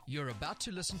You're about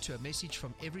to listen to a message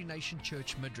from Every Nation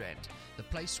Church Midrand, the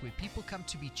place where people come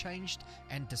to be changed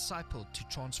and discipled to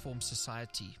transform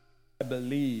society. I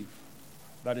believe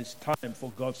that it's time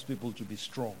for God's people to be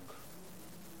strong.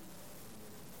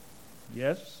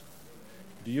 Yes?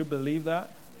 Do you believe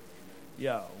that?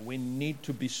 Yeah, we need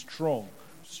to be strong.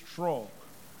 Strong.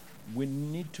 We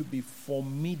need to be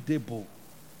formidable.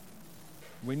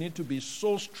 We need to be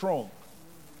so strong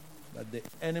that the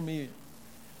enemy,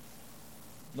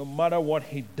 no matter what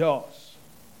he does,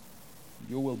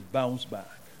 you will bounce back.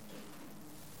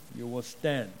 You will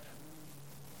stand.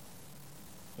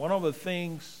 One of the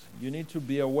things you need to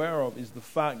be aware of is the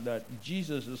fact that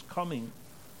Jesus is coming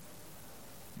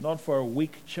not for a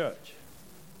weak church.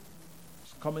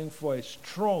 He's coming for a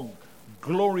strong,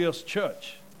 glorious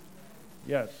church.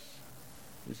 Yes.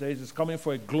 He says he's coming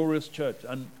for a glorious church.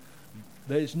 And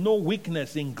there is no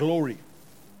weakness in glory.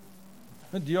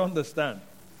 Do you understand?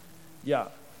 Yeah.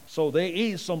 So there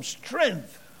is some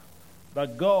strength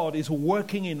that God is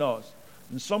working in us.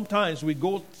 And sometimes we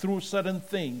go through certain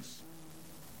things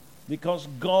because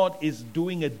God is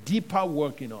doing a deeper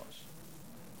work in us.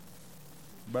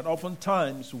 But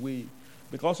oftentimes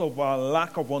because of our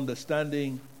lack of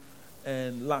understanding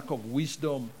and lack of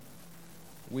wisdom,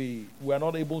 we are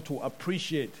not able to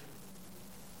appreciate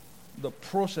the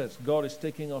process God is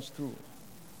taking us through.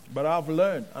 But I've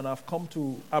learned and I've come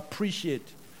to appreciate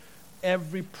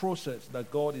every process that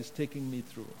God is taking me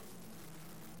through.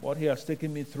 What He has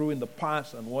taken me through in the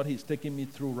past and what He's taking me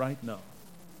through right now.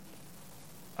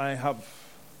 I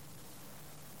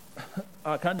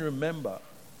can't remember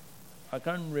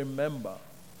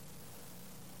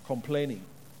complaining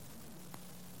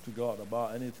to God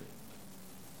about anything.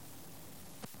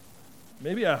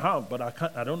 Maybe I have, but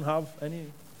I don't have any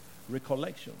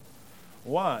recollection.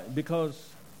 Why? Because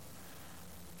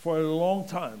for a long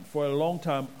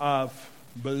time, I've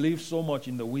believed so much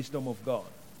in the wisdom of God.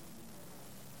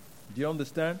 Do you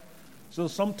understand? So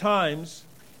sometimes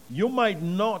you might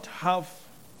not have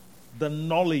the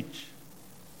knowledge.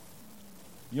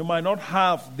 You might not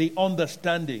have the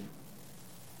understanding,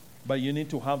 but you need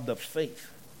to have the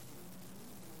faith.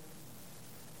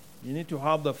 You need to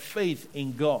have the faith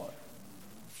in God,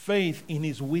 faith in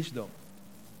His wisdom.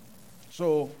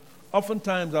 So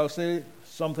oftentimes I'll say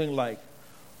something like,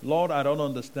 Lord, I don't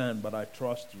understand, but I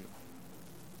trust you.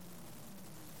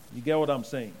 You get what I'm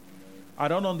saying? I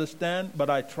don't understand,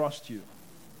 but I trust you.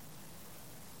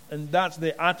 And that's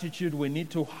the attitude we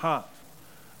need to have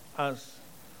as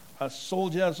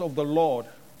soldiers of the Lord.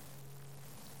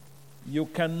 You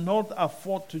cannot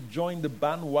afford to join the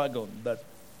bandwagon that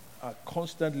are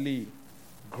constantly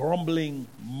grumbling,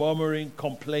 murmuring,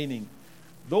 complaining.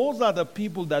 Those are the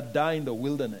people that die in the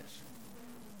wilderness.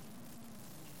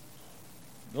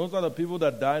 Those are the people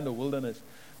that die in the wilderness.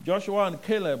 Joshua and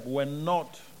Caleb were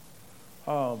not,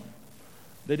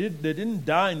 they didn't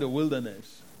die in the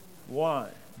wilderness. Why?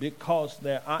 Because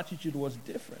their attitude was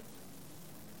different.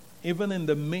 Even in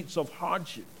the midst of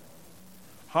hardship.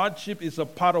 Hardship is a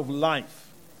part of life.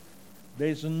 There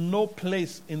is no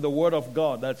place in the Word of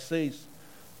God that says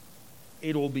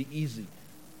it will be easy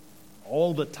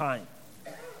all the time.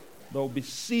 There will be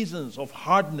seasons of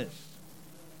hardness.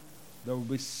 There will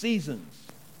be seasons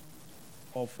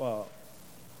of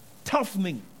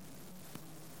toughening.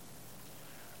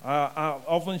 I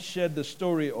often shared the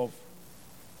story of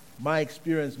my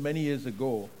experience many years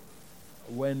ago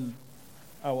when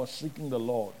I was seeking the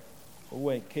Lord. We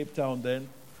were in Cape Town then,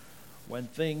 when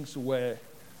things were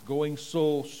going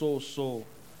so.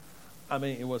 I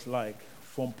mean, it was like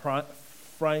from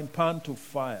frying pan to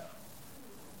fire.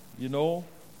 You know,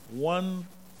 one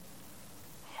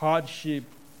hardship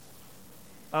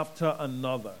after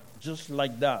another. Just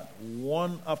like that,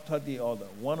 one after the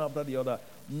other.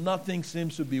 Nothing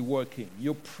seems to be working.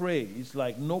 You pray, it's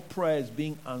like no prayer is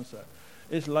being answered.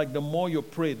 It's like the more you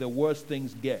pray, the worse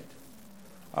things get.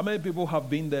 How many people have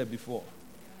been there before?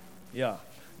 Yeah.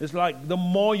 It's like the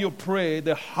more you pray,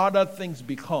 the harder things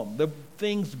become. The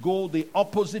things go the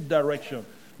opposite direction.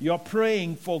 You're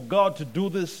praying for God to do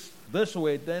this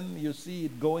way, then you see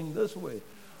it going this way.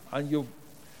 And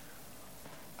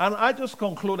I just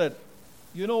concluded,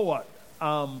 you know what?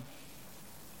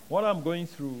 What I'm going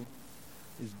through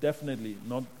is definitely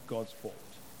not God's fault.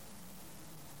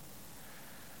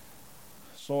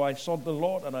 So I sought the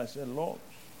Lord and I said, Lord,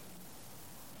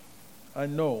 I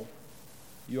know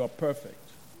you are perfect.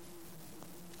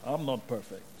 I'm not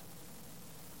perfect.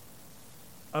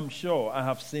 I'm sure I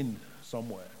have sinned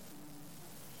somewhere.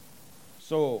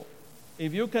 So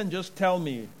if you can just tell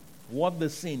me what the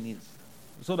sin is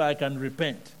so that I can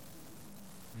repent.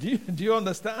 Do you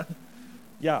understand?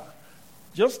 Yeah.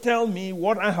 Just tell me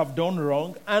what I have done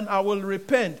wrong, and I will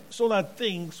repent so that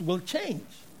things will change.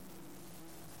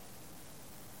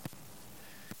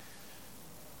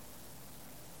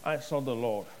 I saw the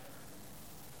Lord.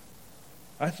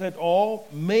 I said, oh,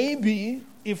 maybe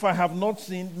if I have not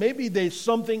sinned, maybe there's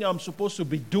something I'm supposed to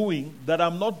be doing that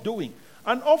I'm not doing.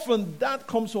 And often that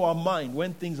comes to our mind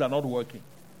when things are not working.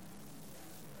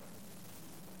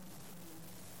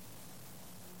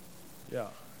 Yeah.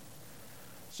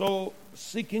 So,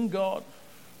 seeking God,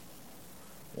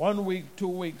 1 week, 2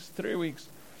 weeks, 3 weeks.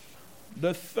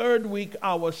 The third week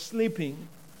I was sleeping,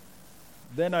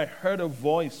 then I heard a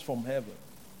voice from heaven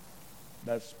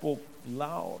that spoke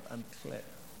loud and clear.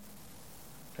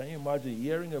 Can you imagine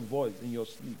hearing a voice in your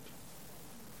sleep?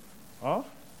 Huh?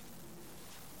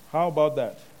 How about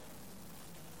that?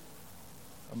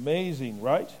 Amazing,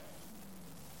 right?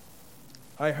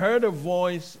 I heard a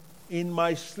voice in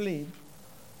my sleep,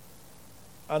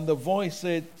 and the voice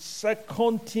said,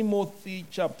 2 Timothy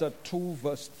chapter 2,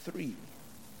 verse 3.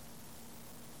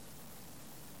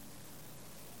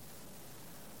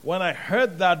 When I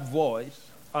heard that voice,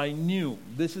 I knew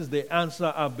this is the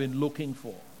answer I've been looking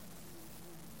for.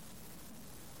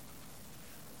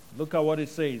 Look at what it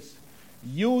says.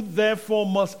 You therefore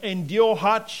must endure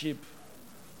hardship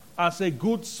as a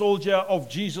good soldier of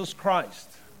Jesus Christ.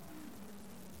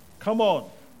 Come on.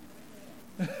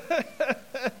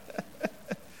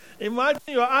 Imagine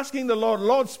you're asking the Lord,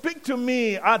 Lord, speak to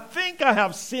me. I think I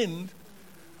have sinned.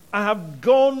 I have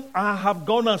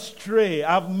gone astray.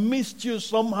 I've missed you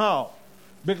somehow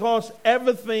because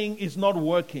everything is not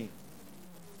working.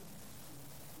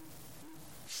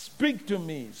 Speak to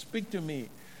me. Speak to me.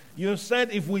 You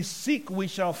said if we seek, we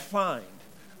shall find.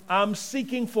 I'm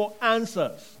seeking for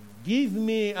answers. Give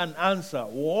me an answer.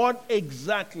 What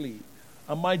exactly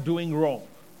am I doing wrong?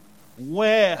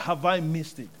 Where have I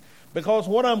missed it? Because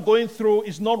what I'm going through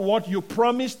is not what you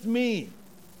promised me.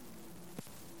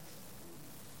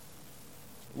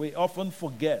 We often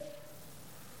forget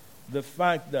the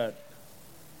fact that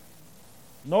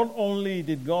not only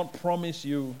did God promise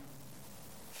you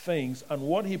things, and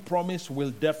what he promised will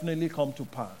definitely come to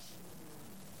pass,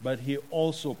 but he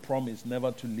also promised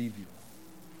never to leave you,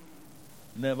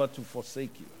 never to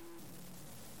forsake you.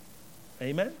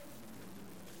 Amen?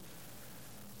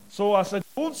 So as a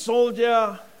good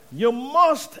soldier, you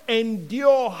must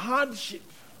endure hardship.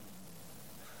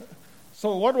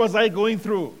 So what was I going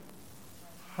through?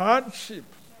 Hardship.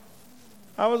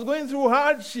 I was going through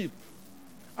hardship.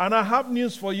 And I have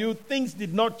news for you. Things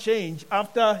did not change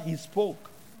after he spoke.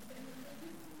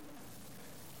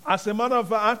 As a matter of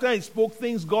fact, after he spoke,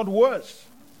 things got worse.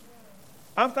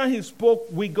 After he spoke,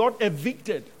 we got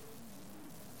evicted.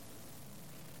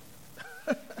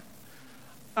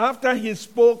 After he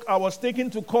spoke, I was taken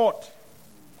to court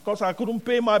because I couldn't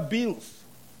pay my bills.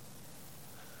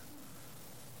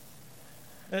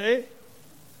 Eh?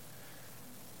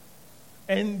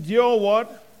 Endure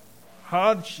what?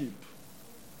 Hardship.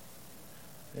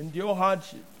 Endure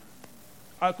hardship.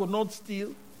 I could not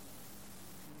steal.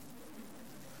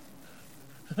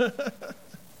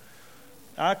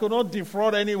 I could not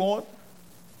defraud anyone.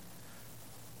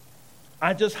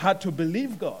 I just had to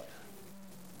believe God.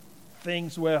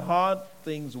 Things were hard,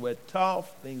 things were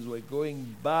tough, things were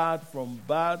going bad, from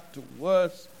bad to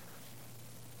worse.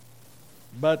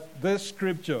 But this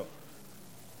scripture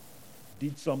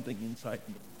did something inside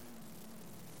me.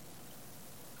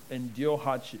 Endure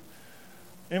hardship.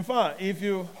 In fact,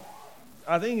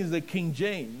 I think it's the King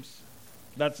James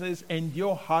that says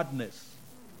endure hardness.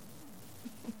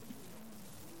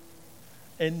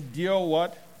 Endure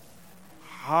what?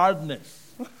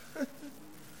 Hardness.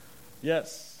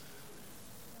 Yes.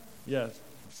 Yes.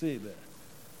 See there.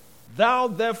 Thou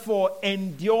therefore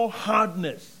endure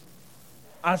hardness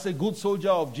as a good soldier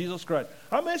of Jesus Christ.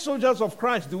 How many soldiers of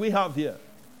Christ do we have here?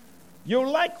 You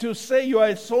like to say you are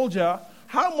a soldier.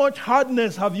 How much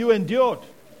hardness have you endured?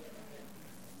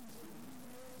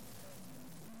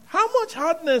 How much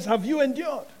hardness have you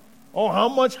endured? Or how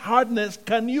much hardness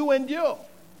can you endure?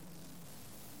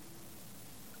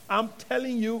 I'm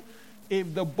telling you,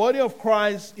 if the body of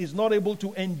Christ is not able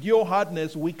to endure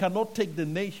hardness, we cannot take the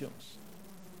nations.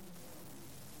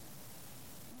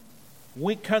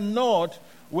 We cannot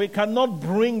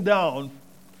bring down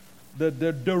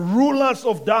the rulers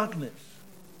of darkness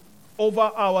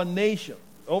over our nation,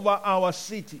 over our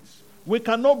cities. We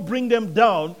cannot bring them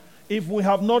down if we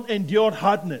have not endured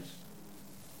hardness.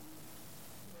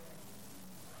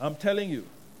 I'm telling you.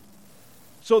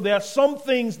 So there are some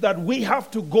things that we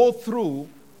have to go through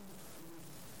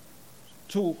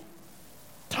to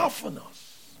toughen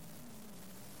us.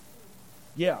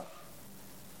 Yeah.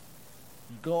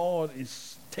 God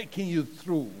is taking you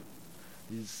through.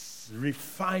 He's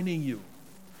refining you.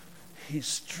 He's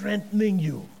strengthening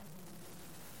you.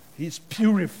 He's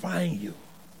purifying you.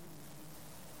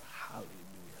 Hallelujah.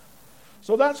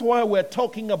 So that's why we're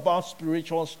talking about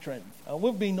spiritual strength. And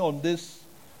we've been on this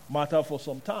matter for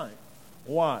some time.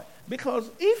 Why? Because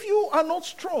if you are not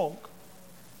strong,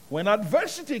 when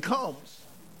adversity comes,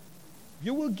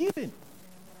 you will give in.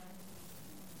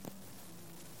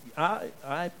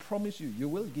 I promise you, you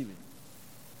will give in.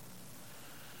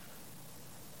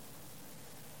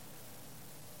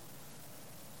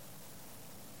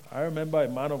 I remember a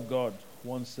man of God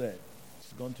once said,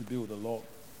 he's gone to be with the Lord,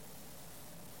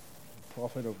 the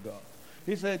prophet of God.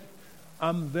 He said,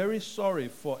 I'm very sorry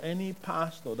for any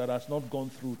pastor that has not gone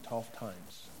through tough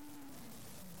times.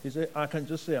 He said, I can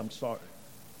just say I'm sorry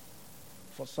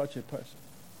for such a person.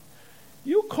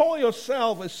 You call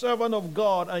yourself a servant of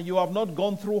God and you have not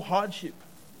gone through hardship.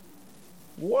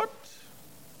 What?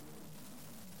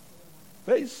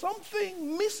 There is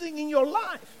something missing in your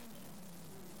life.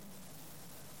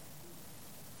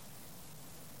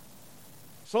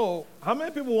 So, how many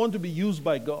people want to be used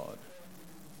by God?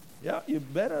 Yeah, you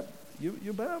better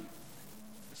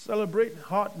celebrate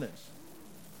hardness.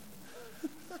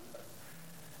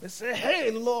 They say, hey,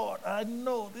 Lord, I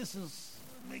know this is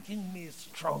making me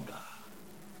stronger.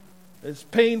 It's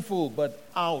painful, but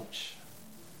ouch.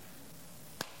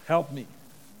 Help me.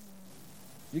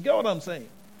 You get what I'm saying?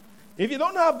 If you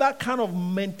don't have that kind of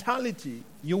mentality,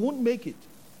 you won't make it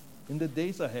in the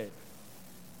days ahead.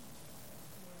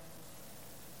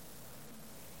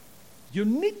 You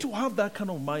need to have that kind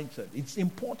of mindset. It's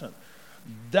important.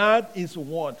 That is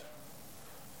what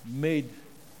made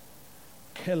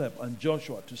Caleb and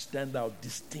Joshua to stand out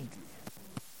distinctly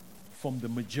from the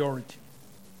majority.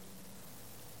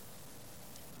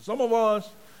 Some of us,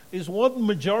 is what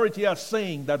majority are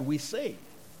saying that we say.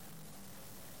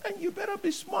 And you better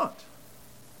be smart.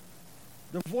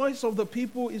 The voice of the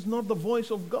people is not the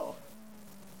voice of God.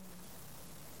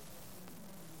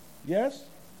 Yes?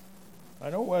 I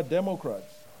know we're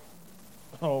Democrats.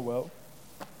 Oh, well,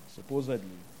 supposedly.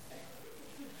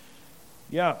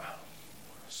 Yeah.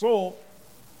 So,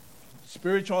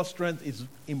 spiritual strength is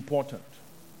important,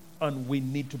 and we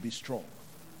need to be strong.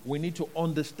 We need to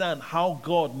understand how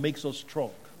God makes us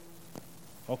strong.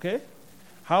 Okay?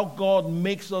 How God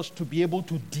makes us to be able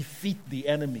to defeat the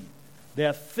enemy. There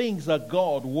are things that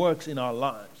God works in our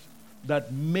lives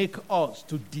that make us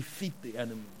to defeat the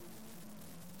enemy.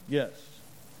 Yes.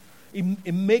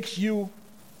 It makes you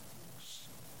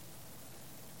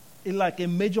like a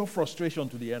major frustration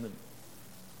to the enemy.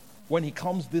 When he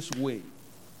comes this way,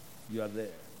 you are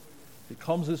there. He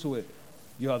comes this way,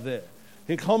 you are there.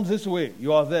 He comes this way,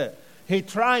 you are there. He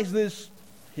tries this,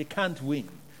 he can't win.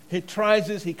 He tries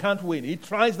this, he can't win. He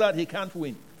tries that, he can't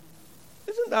win.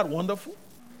 Isn't that wonderful?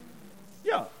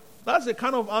 Yeah, that's the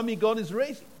kind of army God is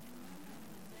raising.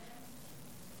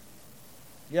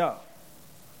 Yeah.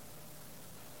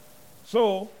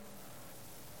 So,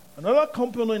 another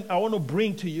component I want to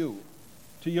bring to you,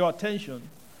 to your attention,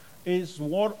 is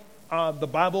what the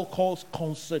Bible calls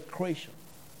consecration.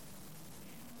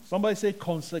 Somebody say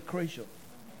consecration.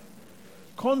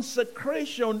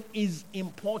 Consecration is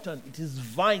important. It is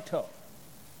vital.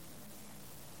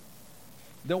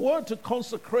 The word to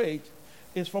consecrate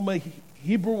is from a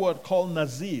Hebrew word called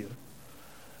Nazir.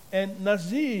 And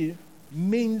Nazir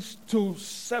means to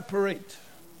separate.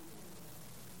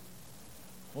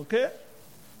 Okay?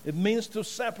 It means to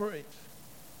separate.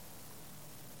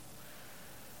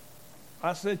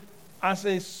 As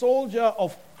a soldier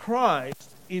of Christ,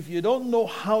 if you don't know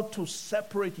how to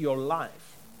separate your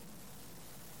life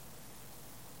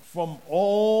from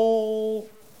all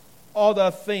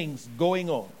other things going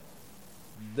on,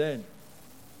 then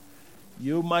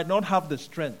you might not have the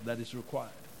strength that is required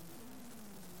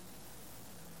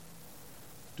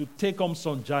to take on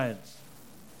some giants.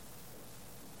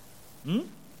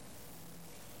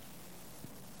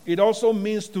 It also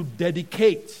means to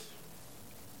dedicate.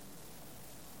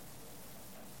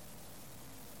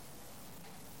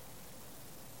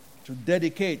 To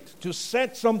dedicate, to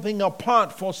set something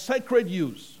apart for sacred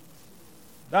use.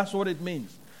 That's what it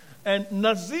means. And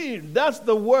Nazir, that's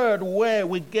the word where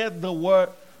we get the word,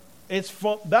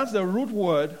 that's the root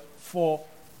word for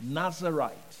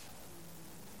Nazarite.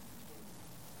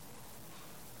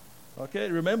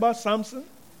 Okay, remember Samson?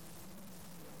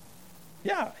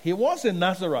 Yeah, he was a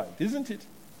Nazarite, isn't it?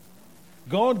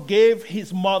 God gave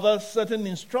his mother certain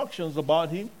instructions about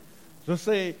him to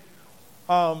say,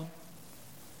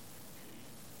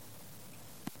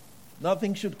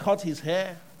 nothing should cut his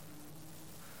hair.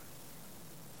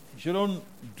 He shouldn't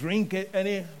drink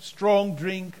any strong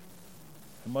drink.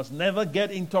 You must never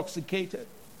get intoxicated.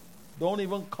 Don't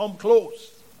even come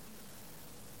close.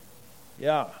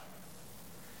 Yeah.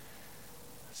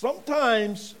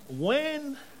 Sometimes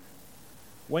when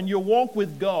you walk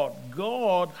with God,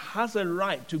 God has a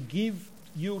right to give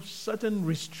you certain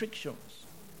restrictions.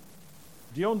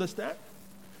 Do you understand?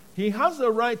 He has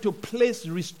a right to place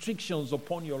restrictions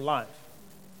upon your life.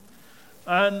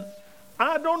 And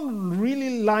I don't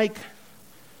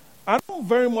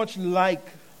very much like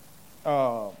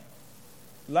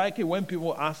it when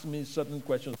people ask me certain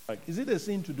questions like, is it a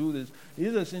sin to do this?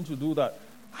 Is it a sin to do that?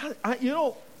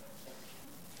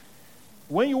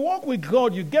 When you walk with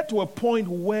God, you get to a point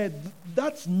where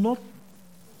that's not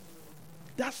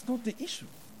the issue.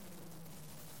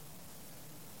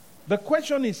 The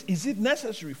question is it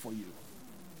necessary for you?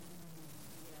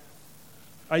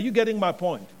 Are you getting my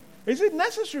point? Is it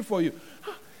necessary for you?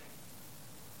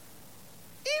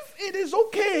 If it is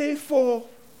okay for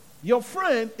your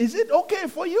friend, is it okay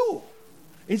for you?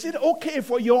 Is it okay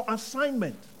for your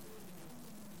assignment?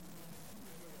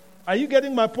 Are you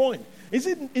getting my point? Is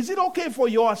it okay for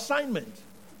your assignment?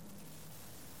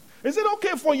 Is it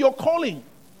okay for your calling?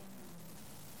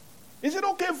 Is it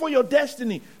okay for your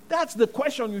destiny? That's the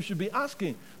question you should be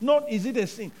asking. Not, is it a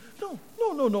sin?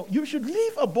 No. You should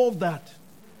live above that.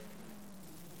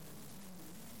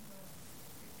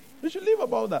 You should live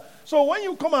above that. So when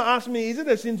you come and ask me, is it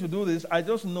a sin to do this? I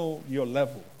just know your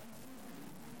level.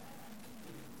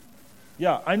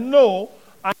 Yeah, I know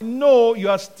you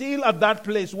are still at that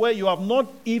place where you have not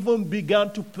even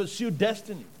begun to pursue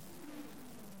destiny.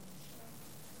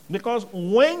 Because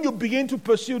when you begin to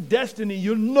pursue destiny,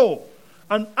 you know,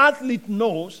 an athlete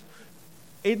knows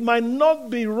it might not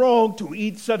be wrong to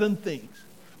eat certain things.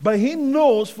 But he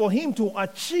knows for him to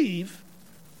achieve,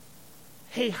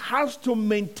 he has to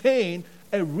maintain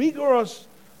a rigorous,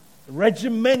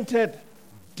 regimented,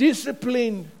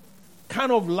 disciplined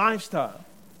kind of lifestyle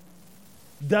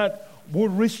that will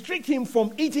restrict him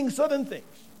from eating certain things.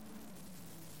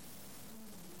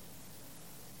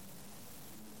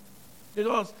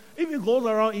 Because if he goes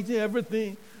around eating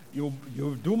everything, you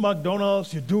do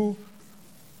McDonald's, you do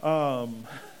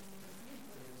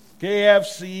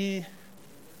KFC,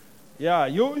 yeah,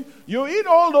 you eat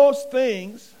all those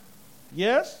things,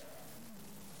 yes,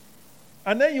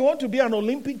 and then you want to be an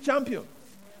Olympic champion.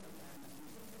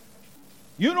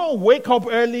 You don't wake up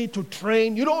early to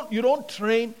train. You don't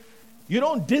train. You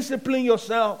don't discipline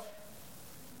yourself.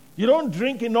 You don't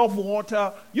drink enough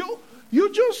water. You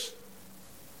just,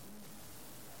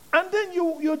 and then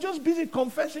you're just busy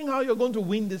confessing how you're going to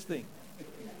win this thing.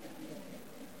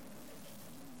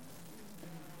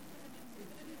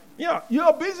 Yeah,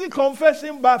 you're busy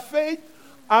confessing by faith,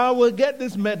 I will get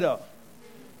this medal.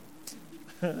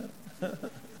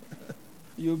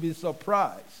 You'll be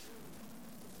surprised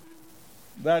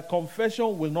that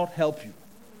confession will not help you.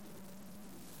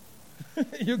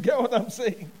 You get what I'm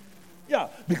saying? Yeah,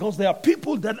 because there are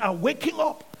people that are waking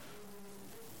up,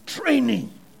 training.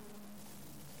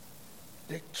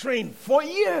 They train for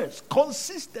years,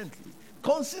 consistently.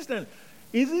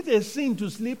 Is it a sin to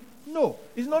sleep? No,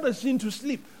 it's not a sin to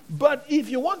sleep. But if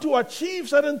you want to achieve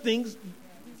certain things,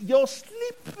 your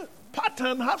sleep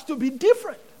pattern has to be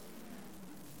different.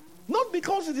 Not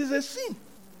because it is a sin,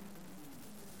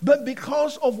 but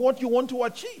because of what you want to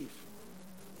achieve.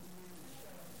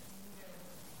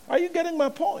 Are you getting my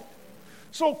point?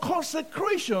 So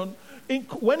consecration,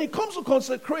 when it comes to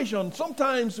consecration,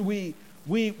 sometimes we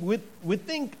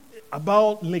think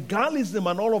about legalism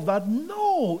and all of that.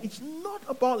 No, it's not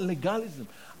about legalism.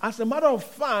 As a matter of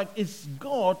fact, it's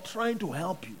God trying to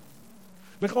help you.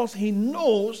 Because He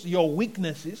knows your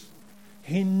weaknesses.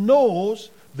 He knows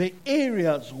the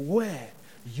areas where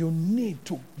you need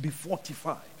to be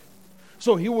fortified.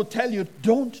 So He will tell you,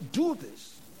 don't do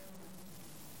this.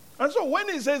 And so when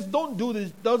He says don't do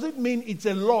this, does it mean it's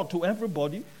a law to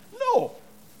everybody? No.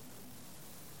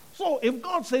 So if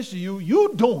God says to you,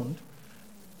 you don't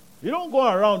go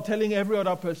around telling every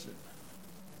other person.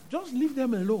 Just leave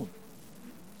them alone.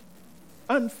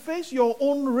 And face your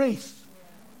own race.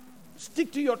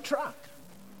 Stick to your track.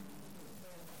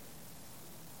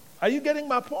 Are you getting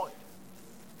my point?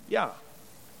 Yeah.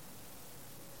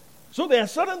 So there are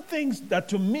certain things that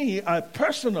to me are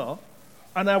personal,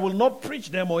 and I will not preach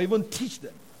them or even teach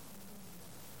them.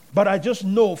 But I just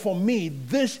know for me,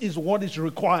 this is what is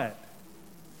required.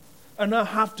 And I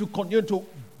have to continue to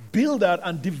build that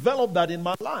and develop that in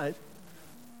my life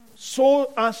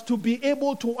so as to be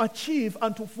able to achieve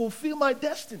and to fulfill my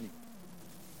destiny.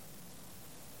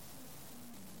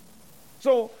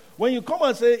 So when you come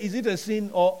and say, is it a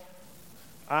sin or,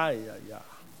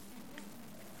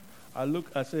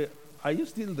 I say, are you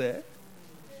still there?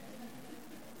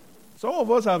 Some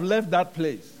of us have left that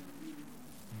place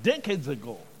decades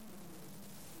ago.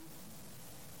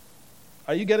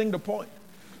 Are you getting the point?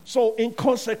 So in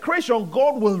consecration,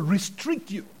 God will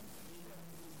restrict you.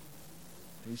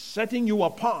 He's setting you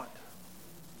apart.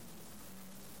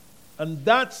 And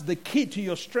that's the key to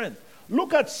your strength.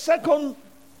 Look at 2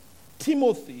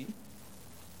 Timothy.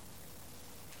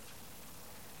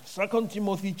 2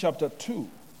 Timothy chapter 2.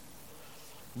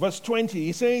 Verse 20.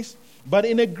 He says, but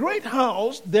in a great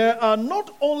house there are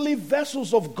not only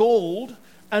vessels of gold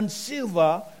and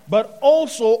silver, but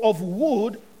also of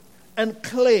wood and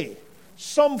clay,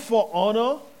 some for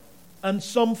honor and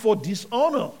some for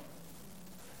dishonor.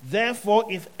 Therefore,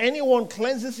 if anyone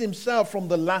cleanses himself from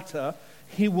the latter,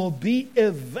 he will be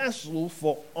a vessel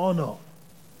for honor,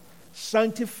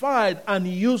 sanctified and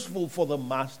useful for the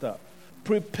master,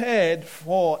 prepared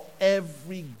for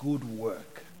every good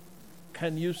work.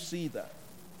 Can you see that?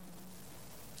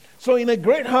 So in a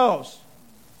great house,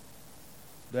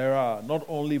 there are not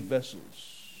only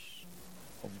vessels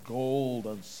of gold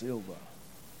and silver,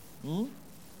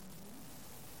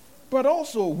 but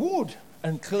also wood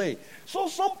and clay. So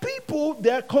some people,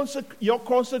 your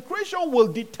consecration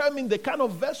will determine the kind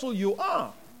of vessel you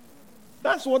are.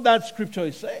 That's what that scripture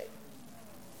is saying.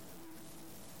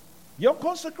 Your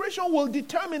consecration will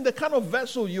determine the kind of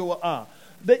vessel you are.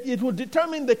 It will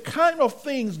determine the kind of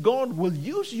things God will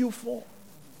use you for.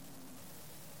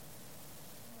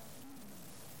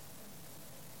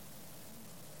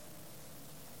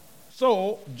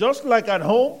 So, just like at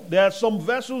home, there are some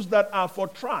vessels that are for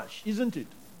trash, isn't it?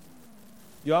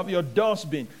 You have your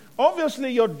dustbin.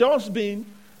 Obviously, your dustbin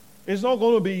is not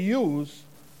going to be used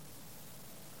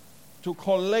to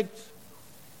collect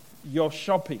your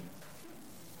shopping.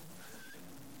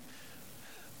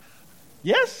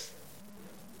 Yes?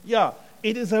 Yeah.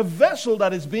 It is a vessel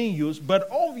that is being used, but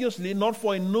obviously not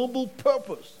for a noble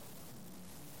purpose.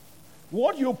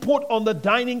 What you put on the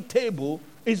dining table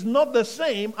is not the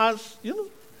same as,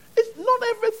 it's not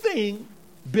everything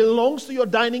belongs to your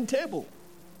dining table.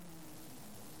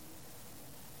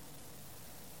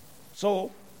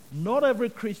 So, not every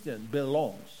Christian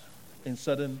belongs in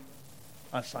certain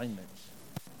assignments.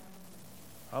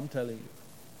 I'm telling you.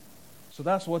 So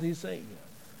that's what he's saying here.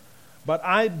 But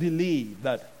I believe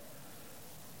that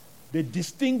the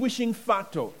distinguishing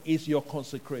factor is your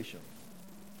consecration.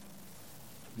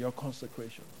 Your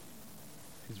consecration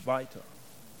is vital.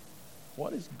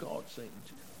 What is God saying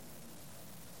to you?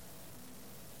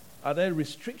 Are there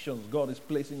restrictions God is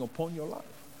placing upon your life?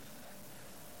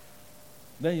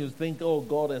 Then you think, oh,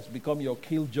 God has become your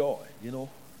killjoy, You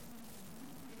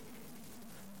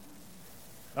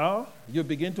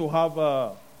begin to have,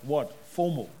 what?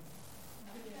 FOMO.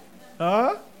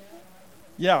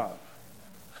 Yeah.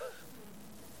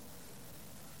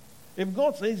 If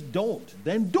God says don't,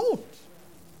 then don't.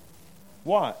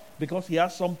 Why? Because He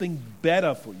has something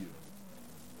better for you.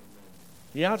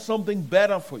 He has something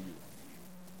better for you.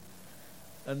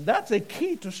 And that's a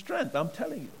key to strength, I'm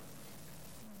telling you.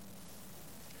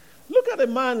 Look at a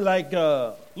man like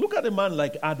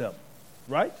Adam,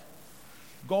 right?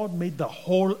 God made the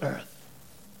whole earth,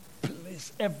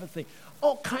 placed everything,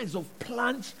 all kinds of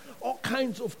plants, all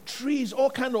kinds of trees, all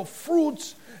kinds of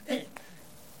fruits.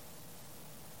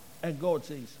 And God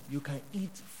says, you can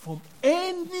eat from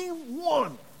any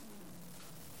one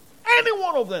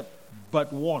of them,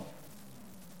 but one.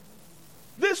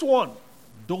 This one,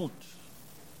 don't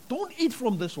eat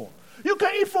from this one. You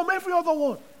can eat from every other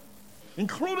one,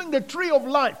 including the tree of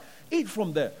life. Eat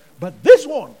from there. But this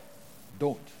one,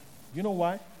 don't. You know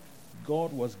why?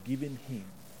 God was giving him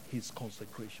his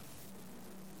consecration.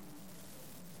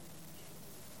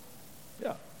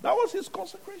 Yeah, that was his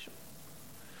consecration.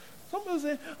 Some people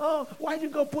say, oh, why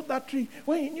did God put that tree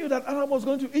when he knew that Adam was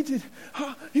going to eat it?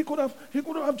 He could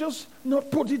have just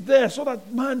not put it there so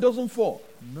that man doesn't fall.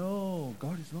 No,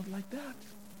 God is not like that.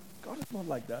 God is not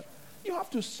like that. You have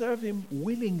to serve him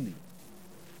willingly.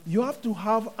 You have to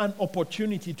have an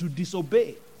opportunity to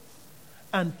disobey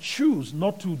and choose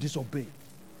not to disobey.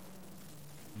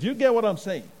 Do you get what I'm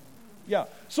saying? Yeah.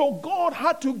 So God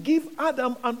had to give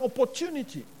Adam an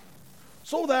opportunity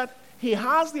so that he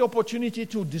has the opportunity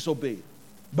to disobey,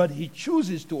 but he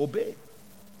chooses to obey.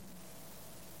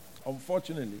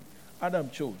 Unfortunately, Adam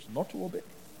chose not to obey.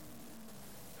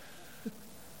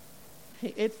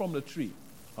 He ate from the tree.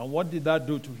 And what did that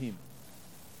do to him?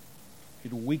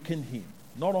 It weakened him.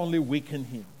 Not only weakened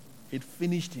him, it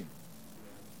finished him.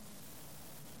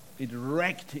 It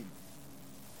wrecked him.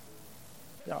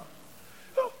 Yeah.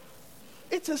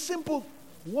 It's a simple,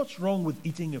 what's wrong with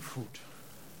eating a fruit?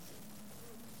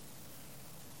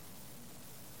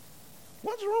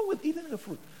 What's wrong with eating a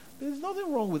fruit? There's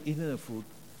nothing wrong with eating a fruit.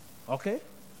 Okay?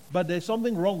 But there's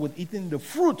something wrong with eating the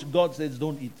fruit God says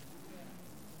don't eat.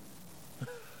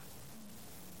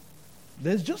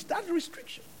 There's just that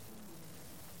restriction.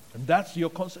 And that's your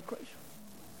consecration.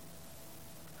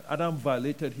 Adam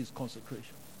violated his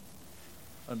consecration.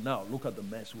 And now look at the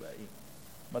mess we are in.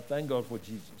 But thank God for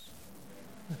Jesus.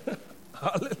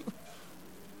 Hallelujah.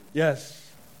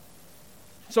 Yes.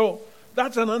 So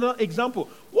that's another example.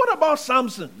 What about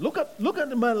Samson? Look at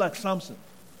a man like Samson.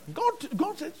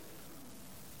 God says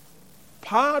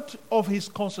part of his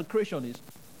consecration is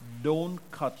don't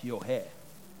cut your hair.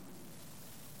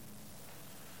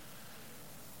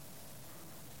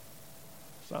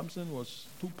 Samson was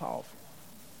too powerful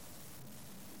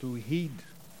to heed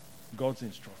God's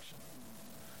instruction.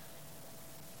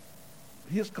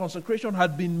 His consecration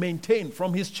had been maintained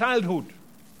from his childhood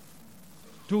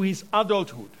to his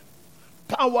adulthood.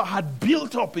 Power had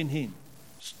built up in him.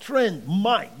 Strength,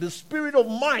 might, the spirit of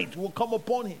might will come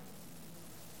upon him.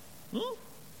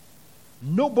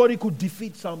 Nobody could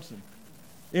defeat Samson.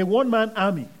 A one-man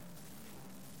army.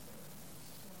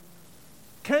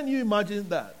 Can you imagine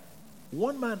that?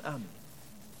 One-man army.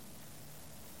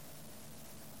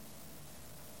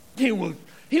 He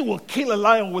will kill a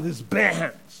lion with his bare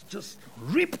hands. Just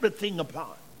rip the thing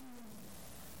apart.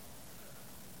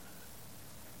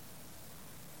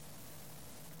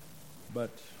 But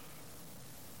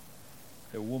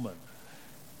a woman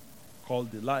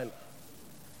called Delilah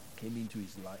came into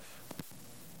his life.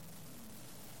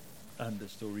 And the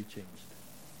story changed.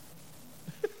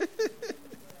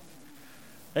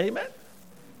 Amen?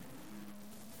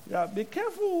 Yeah, be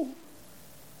careful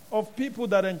of people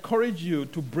that encourage you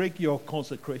to break your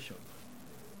consecration.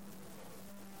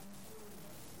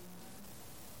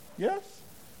 Yes?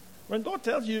 When God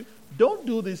tells you, don't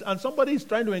do this, and somebody is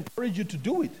trying to encourage you to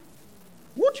do it,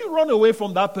 won't you run away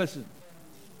from that person?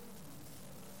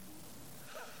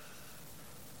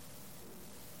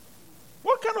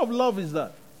 What kind of love is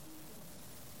that?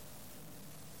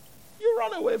 You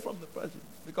run away from the person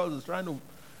because it's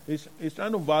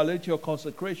trying to violate your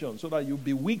consecration so that you'll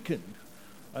be weakened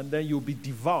and then you'll be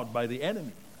devoured by the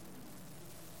enemy.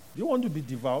 Do you want to be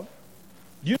devoured?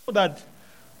 Do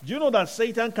you know that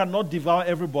Satan cannot devour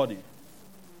everybody?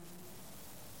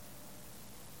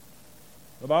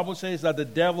 The Bible says that the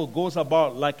devil goes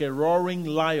about like a roaring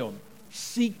lion,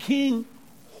 seeking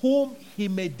whom he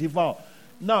may devour.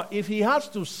 Now, if he has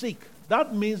to seek,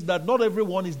 that means that not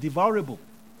everyone is devourable.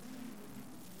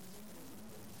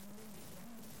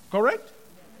 Correct?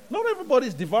 Not everybody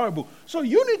is devourable. So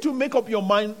you need to make up your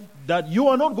mind that you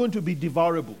are not going to be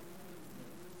devourable.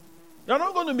 You're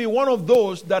not going to be one of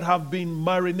those that have been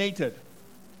marinated.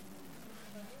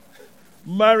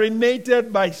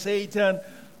 Marinated by Satan,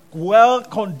 well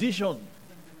conditioned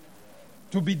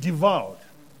to be devoured.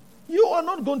 You are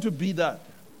not going to be that.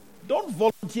 Don't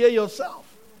volunteer yourself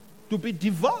to be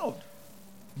devoured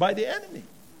by the enemy.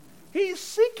 He is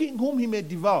seeking whom he may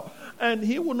devour. And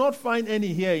he will not find any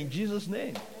here in Jesus'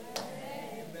 name.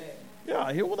 Amen.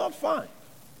 Yeah, he will not find.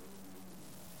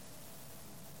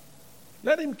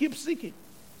 Let him keep seeking.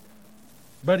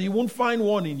 But he won't find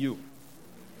one in you.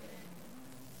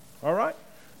 All right?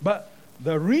 But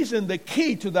the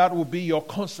key to that will be your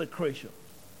consecration.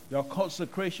 Your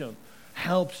consecration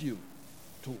helps you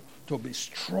to be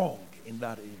strong in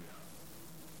that area.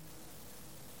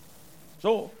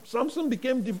 So Samson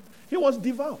he was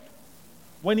devout.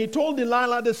 When he told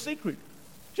Delilah the secret,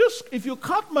 just if you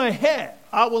cut my hair,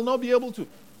 I will not be able to.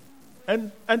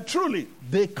 And truly,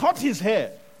 they cut his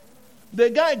hair. The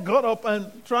guy got up and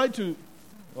tried to,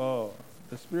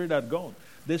 the spirit had gone.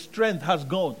 The strength has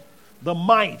gone. The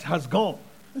might has gone.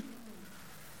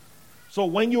 So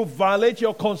when you violate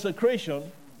your consecration,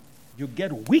 you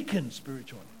get weakened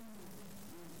spiritually.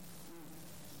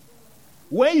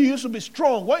 Where you used to be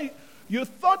strong, where you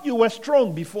thought you were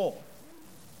strong before.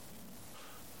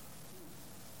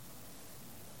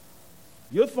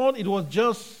 You thought it was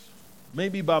just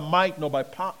maybe by might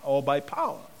or by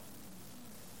power.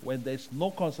 When there's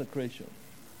no consecration,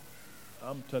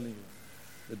 I'm telling you,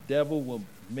 the devil will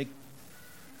make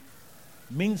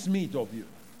mincemeat of you.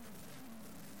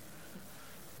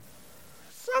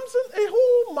 Samson, a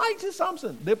whole mighty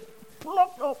Samson, they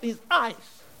plucked off his eyes,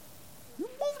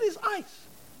 removed his eyes,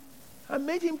 and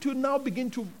made him to now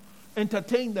begin to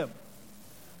entertain them.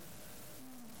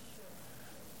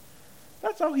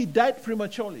 That's how he died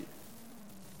prematurely.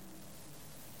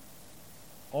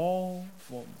 All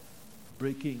from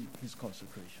breaking his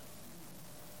consecration.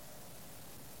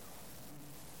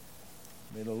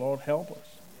 May the Lord help us.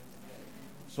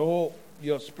 So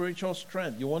your spiritual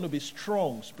strength, you want to be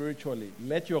strong spiritually,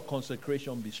 let your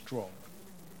consecration be strong.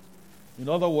 In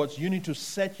other words, you need to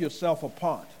set yourself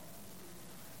apart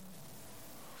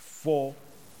for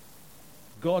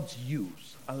God's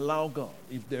use. Allow God.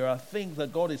 If there are things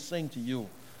that God is saying to you,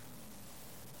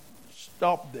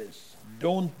 stop this.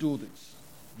 Don't do this.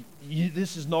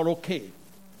 This is not okay.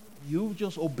 You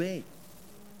just obey.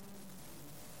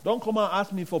 Don't come and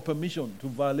ask me for permission to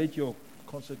violate your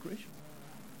consecration.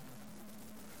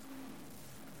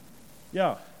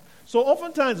 Yeah. So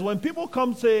oftentimes when people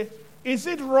come say, is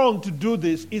it wrong to do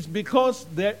this? It's because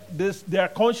their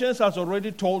conscience has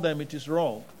already told them it is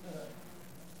wrong.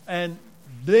 And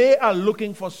they are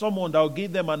looking for someone that will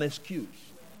give them an excuse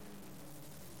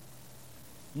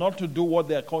not to do what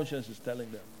their conscience is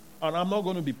telling them. And I'm not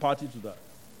going to be party to that.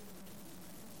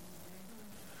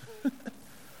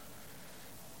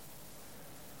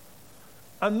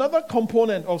 Another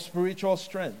component of spiritual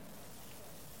strength.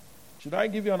 Should I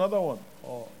give you another one?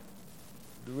 Or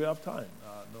do we have time?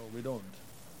 No, we don't.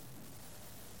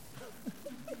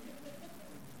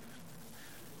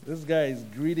 This guy is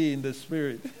greedy in the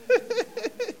spirit.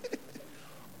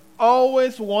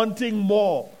 Always wanting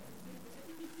more.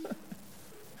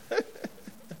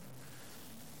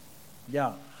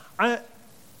 Yeah.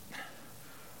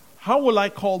 How will I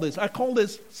call this? I call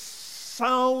this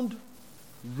sound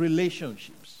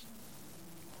relationships.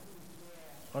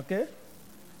 Okay?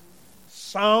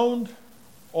 Sound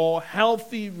or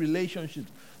healthy relationships.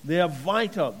 They are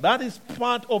vital. That is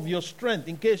part of your strength,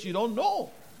 in case you don't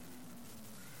know.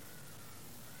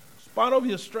 It's part of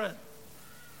your strength.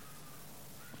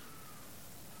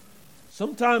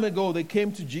 Some time ago, they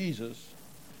came to Jesus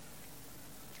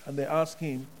and they asked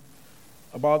him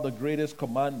about the greatest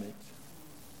commandment.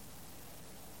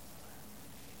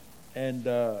 And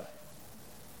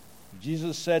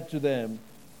Jesus said to them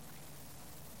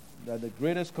that the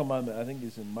greatest commandment, I think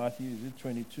it's in Matthew, is it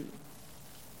 22?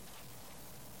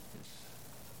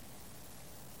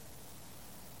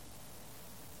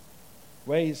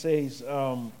 Where he says,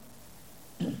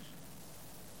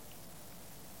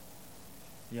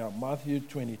 Matthew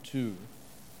 22,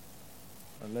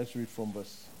 and let's read from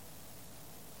verse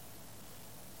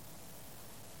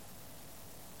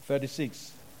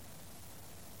 36.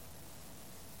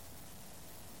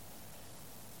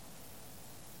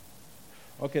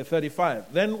 Okay,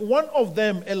 35. Then one of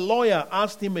them, a lawyer,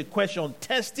 asked him a question,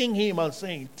 testing him and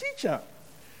saying, "Teacher,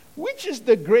 which is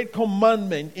the great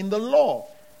commandment in the law?"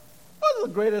 What's the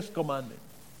greatest commandment?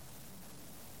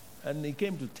 And he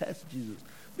came to test Jesus.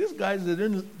 These guys, they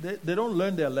don't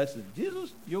learn their lesson.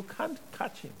 Jesus, you can't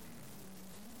catch him.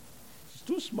 He's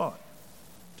too smart,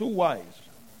 too wise.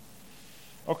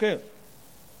 Okay.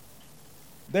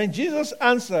 Then Jesus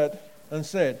answered and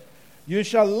said, "You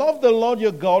shall love the Lord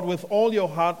your God with all your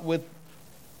heart, with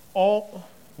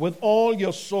all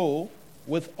your soul,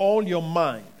 with all your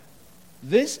mind.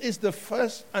 This is the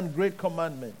first and great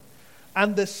commandment.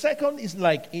 And the second is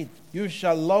like it. You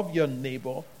shall love your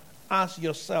neighbor as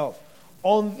yourself.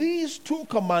 On these two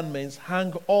commandments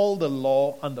hang all the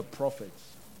law and the prophets."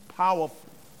 Powerful.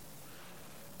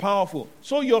 Powerful.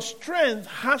 So your strength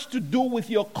has to do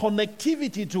with your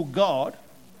connectivity to God.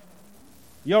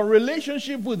 Your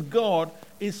relationship with God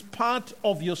is part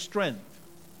of your strength.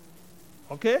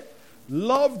 Okay?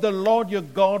 Love the Lord your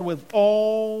God with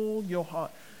all your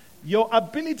heart. Your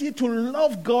ability to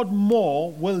love God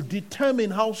more will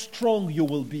determine how strong you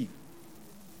will be.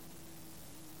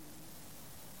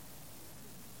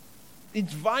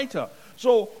 It's vital.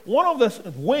 So one of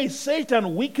the ways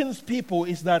Satan weakens people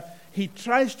is that he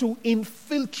tries to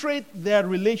infiltrate their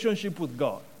relationship with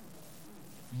God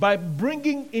by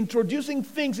introducing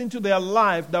things into their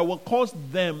life that will cause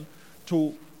them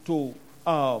to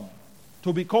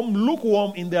become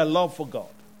lukewarm in their love for God.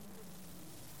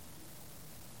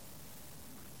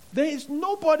 There is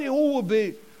nobody who will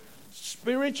be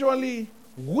spiritually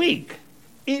weak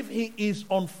if he is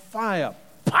on fire,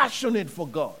 passionate for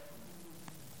God.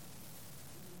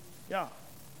 Yeah.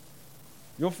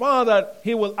 You'll find that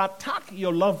he will attack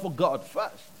your love for God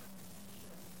first.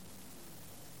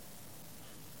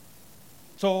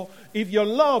 So if your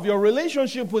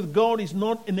relationship with God is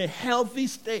not in a healthy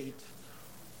state,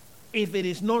 if it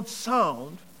is not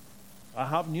sound, I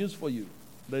have news for you.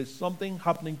 There's something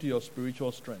happening to your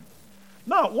spiritual strength.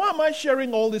 Now, why am I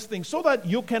sharing all these things? So that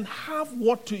you can have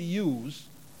what to use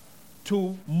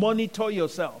to monitor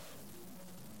yourself.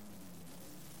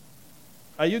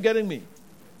 Are you getting me?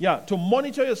 Yeah, to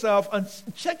monitor yourself and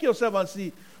check yourself and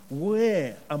see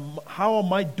how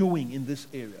am I doing in this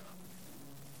area?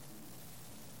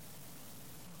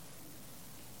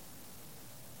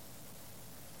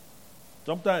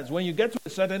 Sometimes when you get to a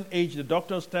certain age, the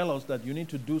doctors tell us that you need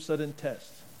to do certain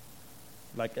tests.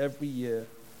 Like every year,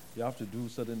 you have to do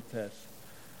certain tests.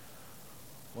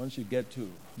 Once you get to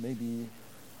maybe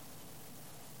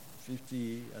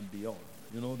 50 and beyond,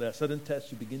 there are certain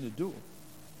tests you begin to do.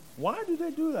 Why do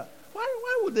they do that?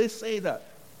 Why would they say that?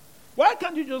 Why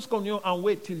can't you just continue and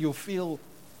wait till you feel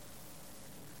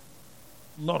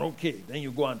not okay? Then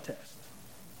you go and test.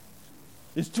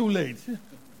 It's too late.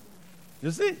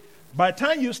 You see? By the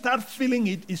time you start feeling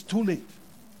it, it's too late.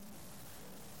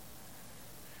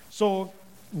 So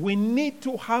we need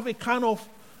to have a kind of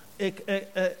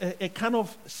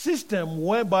system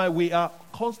whereby we are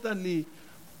constantly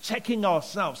checking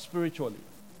ourselves spiritually,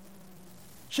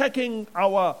 checking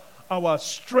our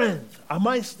strength. Am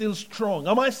I still strong?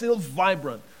 Am I still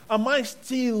vibrant? Am I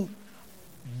still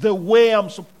the way am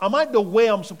I the way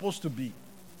I'm supposed to be?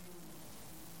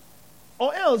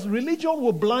 Or else religion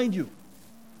will blind you.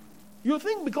 You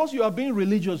think because you are being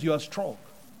religious, you are strong.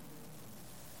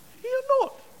 You're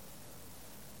not.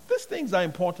 These things are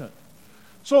important.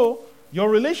 So, your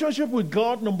relationship with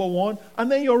God, number one,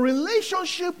 and then your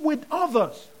relationship with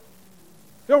others.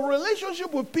 Your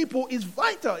relationship with people is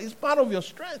vital. It's part of your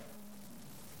strength.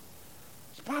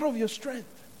 It's part of your strength.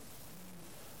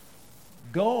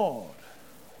 God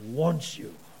wants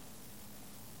you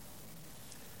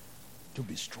to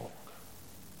be strong.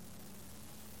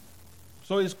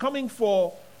 So it's coming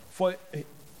for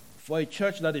a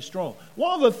church that is strong.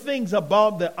 One of the things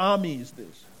about the army is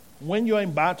this. When you're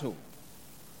in battle,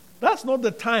 that's not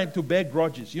the time to bear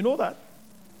grudges. You know that?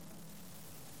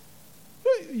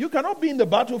 You cannot be in the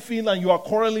battlefield and you are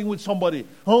quarreling with somebody.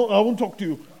 Oh, I won't talk to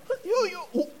you.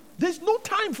 There's no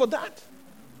time for that.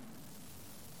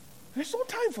 There's no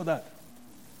time for that.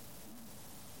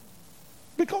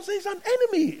 Because there's an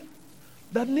enemy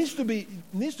that needs to be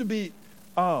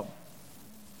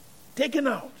taken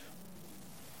out.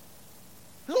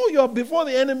 So you're before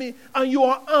the enemy and you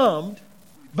are armed,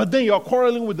 but then you're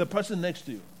quarreling with the person next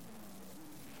to you.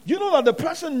 You know that the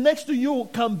person next to you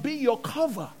can be your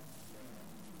cover.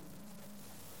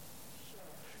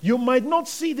 You might not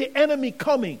see the enemy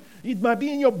coming. It might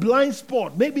be in your blind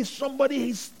spot. Maybe somebody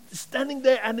is standing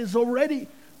there and is already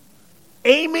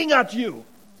aiming at you.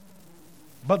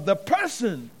 But the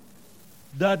person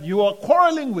that you are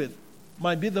quarreling with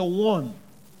might be the one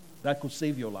that could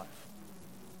save your life.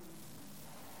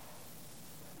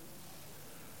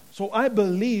 So I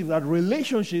believe that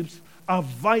relationships are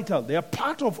vital. They are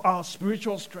part of our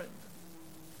spiritual strength.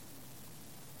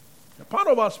 They're part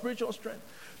of our spiritual strength.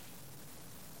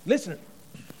 Listen.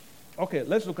 Okay,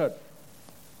 let's look at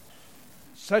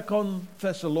 2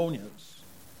 Thessalonians.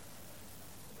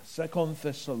 2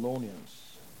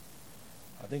 Thessalonians.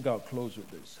 I think I'll close with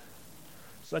this.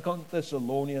 2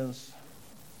 Thessalonians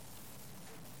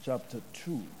chapter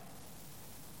 2.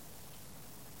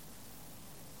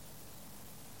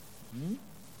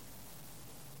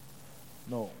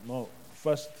 No.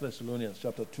 1 Thessalonians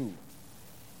chapter 2.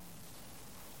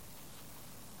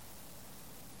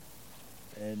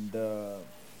 And we'll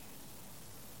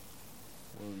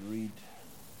read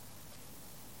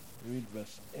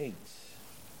verse 8.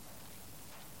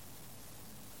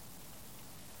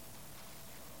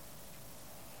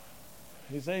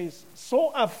 He says,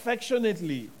 so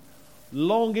affectionately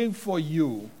longing for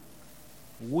you,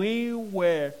 we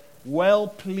were well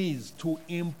pleased to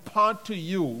impart to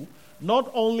you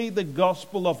not only the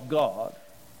gospel of God,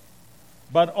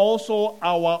 but also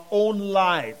our own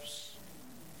lives,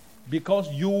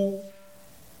 because you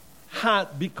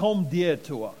had become dear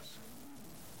to us.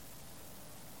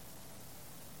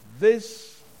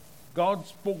 God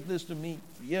spoke this to me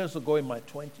years ago in my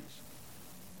 20s.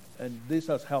 And this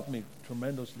has helped me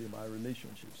tremendously in my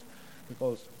relationships.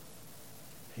 Because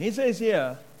he says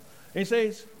here,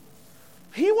 he's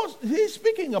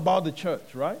speaking about the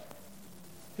church, right?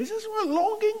 He says,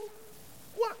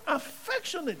 we're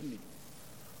affectionately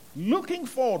looking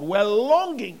forward. We're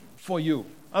longing for you.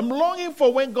 I'm longing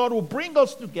for when God will bring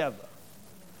us together.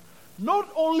 Not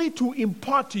only to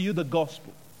impart to you the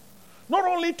gospel. Not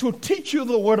only to teach you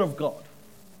the word of God.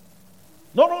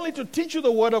 Not only to teach you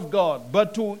the word of God,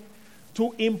 but to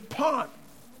impart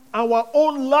our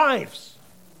own lives.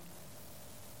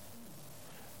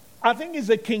 I think it's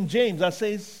the King James that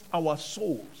says our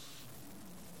souls.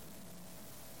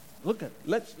 Look at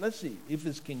it. Let's see if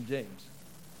it's King James.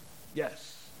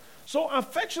 Yes. So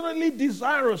affectionately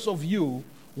desirous of you,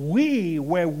 we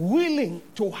were willing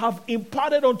to have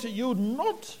imparted unto you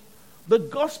not the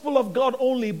gospel of God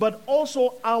only, but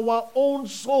also our own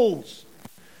souls.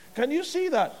 Can you see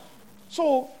that?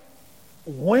 So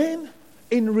when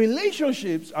in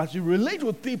relationships, as you relate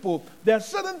with people, there are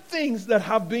certain things that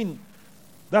have been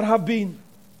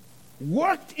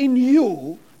worked in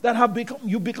you that have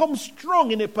become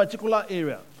strong in a particular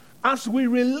area. As we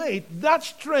relate, that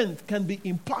strength can be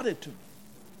imparted to.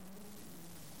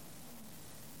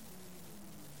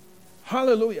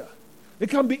 Hallelujah. It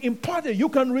can be imparted. You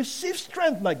can receive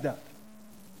strength like that.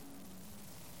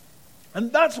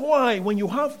 And that's why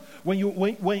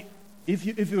if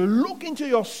you look into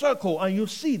your circle and you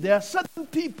see there are certain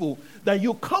people that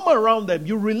you come around them,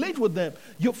 you relate with them,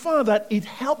 you find that it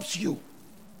helps you.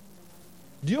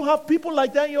 Do you have people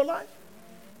like that in your life?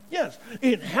 Yes.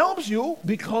 It helps you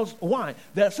because why?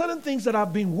 There are certain things that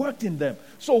have been worked in them.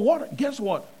 So what? Guess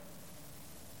what?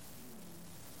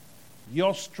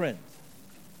 Your strength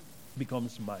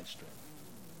becomes my strength.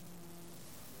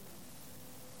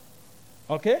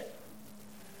 Okay?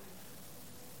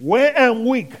 Where I'm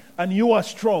weak and you are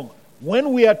strong,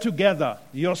 when we are together,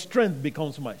 your strength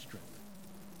becomes my strength.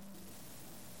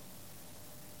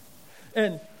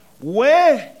 And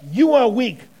where you are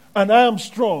weak and I am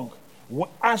strong,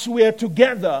 as we are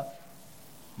together,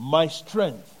 my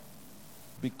strength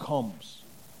becomes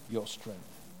your strength.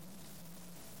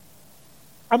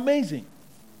 Amazing.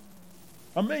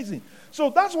 Amazing. So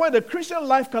that's why the Christian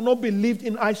life cannot be lived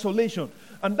in isolation.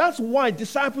 And that's why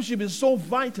discipleship is so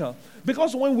vital.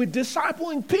 Because when we're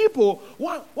discipling people,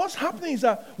 what's happening is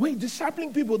that when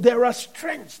discipling people, there are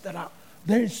strengths that are,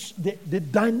 there is the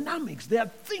dynamics, there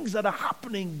are things that are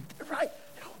happening, right?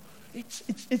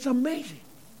 It's amazing.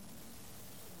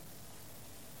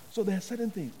 So there are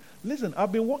certain things. Listen,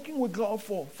 I've been working with God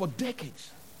for decades,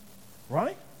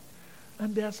 right?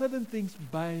 And there are certain things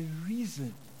by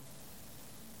reason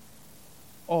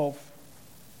of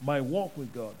my walk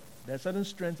with God. There are certain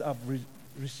strengths I've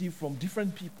received from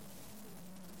different people.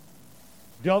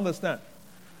 Do you understand?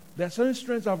 There are certain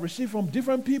strengths I've received from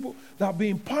different people that have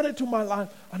been imparted to my life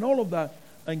and all of that.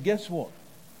 And guess what?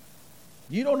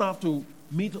 You don't have to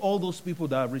meet all those people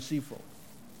that I've received from.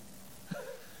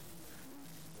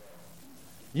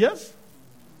 Yes?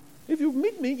 If you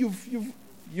meet me, you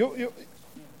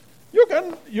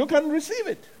can receive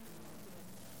it.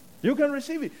 You can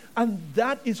receive it. And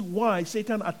that is why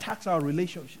Satan attacks our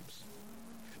relationships.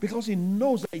 Because he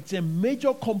knows that it's a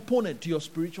major component to your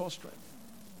spiritual strength.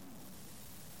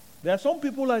 There are some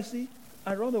people I see,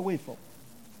 I run away from.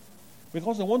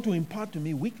 Because they want to impart to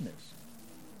me weakness.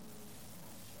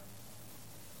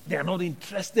 They are not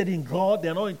interested in God. They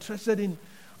are not interested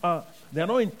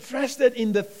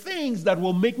in the things that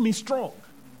will make me strong.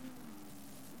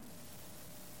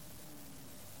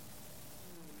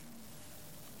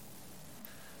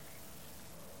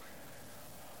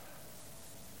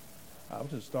 I have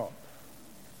to stop.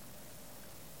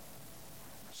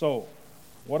 So,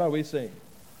 what are we saying?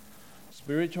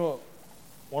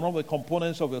 One of the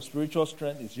components of your spiritual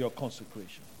strength is your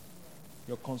consecration.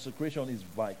 Your consecration is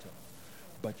vital.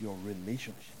 But your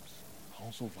relationships are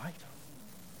also vital.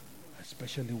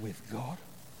 Especially with God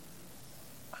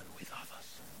and with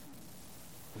others.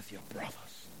 With your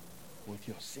brothers. With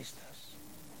your sisters.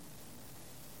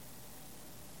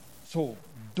 So,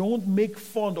 don't make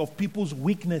fun of people's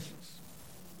weaknesses.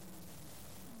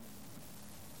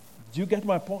 Do you get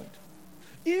my point?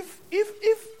 If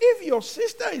your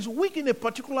sister is weak in a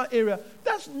particular area,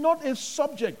 that's not a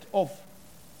subject of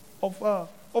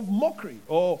mockery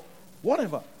or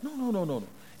whatever. No.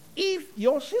 If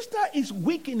your sister is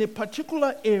weak in a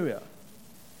particular area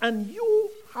and you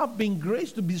have been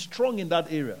graced to be strong in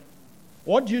that area,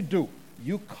 what do?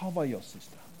 You cover your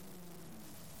sister.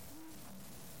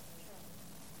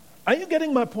 Are you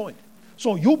getting my point?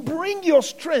 So you bring your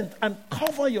strength and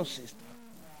cover your sister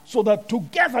so that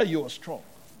together you are strong.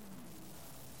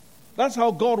 That's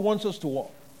how God wants us to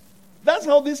walk. That's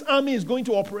how this army is going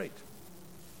to operate.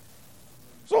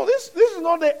 So this is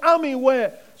not the army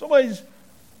where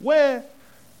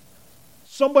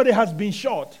somebody has been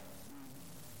shot.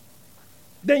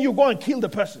 Then you go and kill the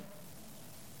person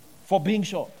for being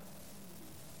shot.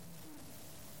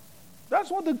 That's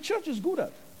what the church is good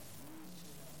at.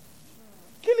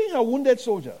 Killing our wounded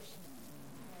soldiers.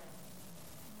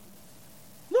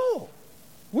 No,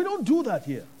 we don't do that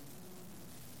here.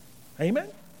 Amen?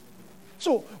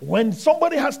 So when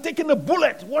somebody has taken a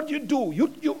bullet, what do?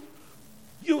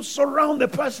 You surround the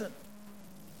person.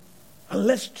 And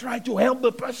let's try to help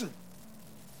the person.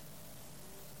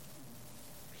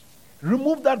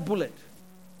 Remove that bullet.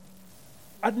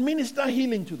 Administer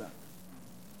healing to that.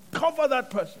 Cover that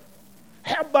person.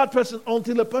 Help that person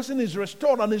until the person is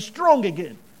restored and is strong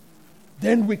again.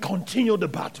 Then we continue the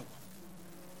battle.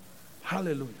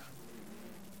 Hallelujah.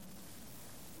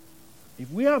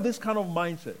 If we have this kind of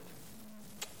mindset,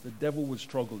 the devil will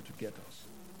struggle to get us.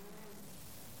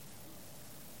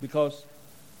 Because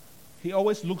he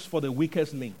always looks for the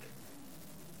weakest link.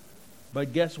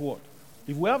 But guess what?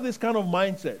 If we have this kind of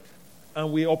mindset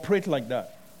and we operate like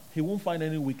that, he won't find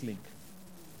any weak link.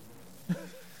 He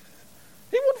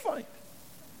won't find.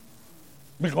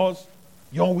 Because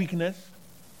your weakness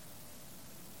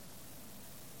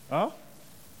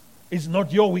is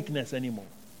not your weakness anymore.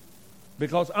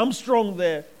 Because I'm strong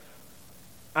there,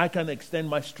 I can extend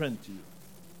my strength to you.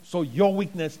 So your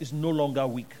weakness is no longer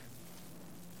weak.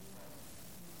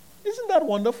 Isn't that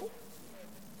wonderful?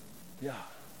 Yeah.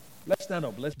 Let's stand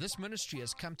up. This ministry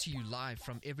has come to you live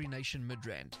from Every Nation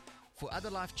Midrand. For other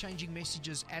life-changing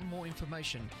messages and more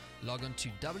information, log on to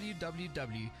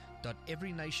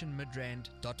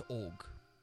www.everynationmidrand.org.